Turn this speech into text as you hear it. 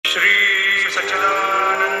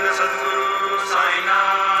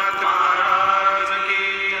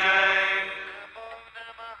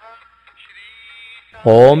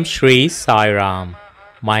Om Shri Sai Ram.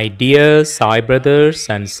 My dear Sai brothers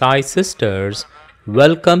and Sai sisters,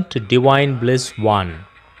 welcome to Divine Bliss 1.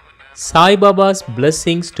 Sai Baba's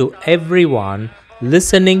blessings to everyone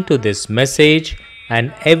listening to this message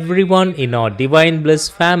and everyone in our Divine Bliss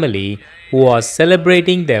family who are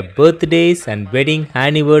celebrating their birthdays and wedding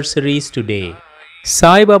anniversaries today.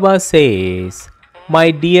 Sai Baba says, "My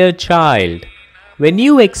dear child, when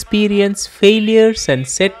you experience failures and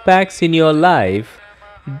setbacks in your life,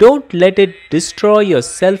 don't let it destroy your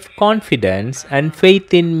self-confidence and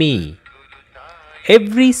faith in me.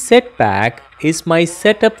 Every setback is my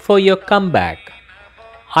setup for your comeback.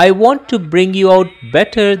 I want to bring you out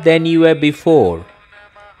better than you were before.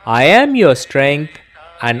 I am your strength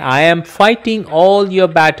and I am fighting all your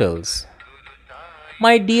battles."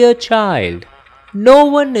 My dear child, no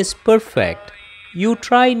one is perfect. You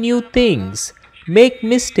try new things, make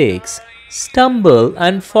mistakes, stumble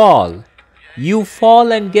and fall. You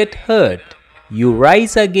fall and get hurt. You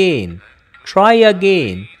rise again, try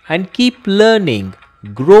again, and keep learning,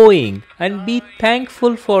 growing, and be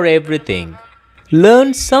thankful for everything.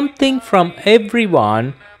 Learn something from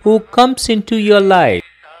everyone who comes into your life.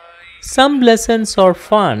 Some lessons are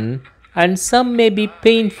fun and some may be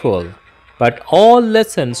painful, but all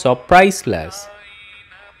lessons are priceless.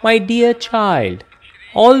 My dear child,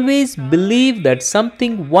 always believe that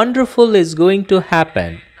something wonderful is going to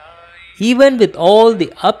happen. Even with all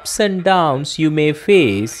the ups and downs you may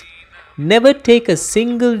face, never take a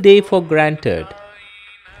single day for granted.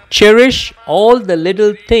 Cherish all the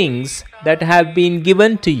little things that have been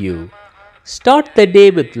given to you. Start the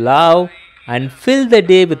day with love and fill the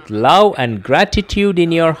day with love and gratitude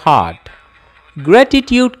in your heart.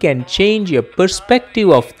 Gratitude can change your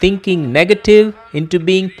perspective of thinking negative into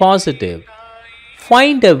being positive.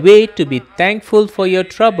 Find a way to be thankful for your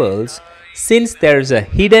troubles, since there is a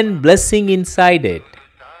hidden blessing inside it.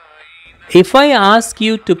 If I ask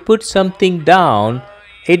you to put something down,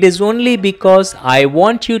 it is only because I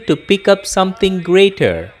want you to pick up something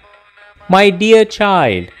greater. My dear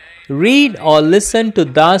child, read or listen to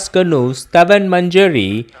Das Ganu's Tavan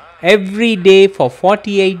Manjari every day for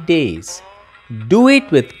 48 days. Do it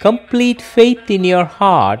with complete faith in your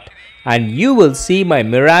heart and you will see my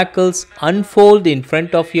miracles unfold in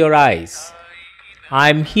front of your eyes. I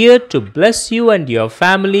am here to bless you and your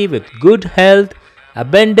family with good health,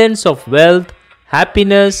 abundance of wealth,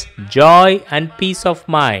 happiness, joy and peace of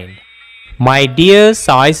mind. My dear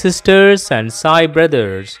Sai sisters and Sai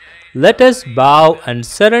brothers, let us bow and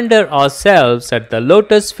surrender ourselves at the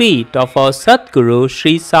lotus feet of our Satguru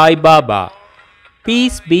Sri Sai Baba.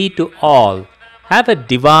 Peace be to all. Have a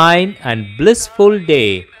divine and blissful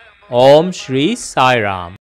day. Om Shri Sai Ram.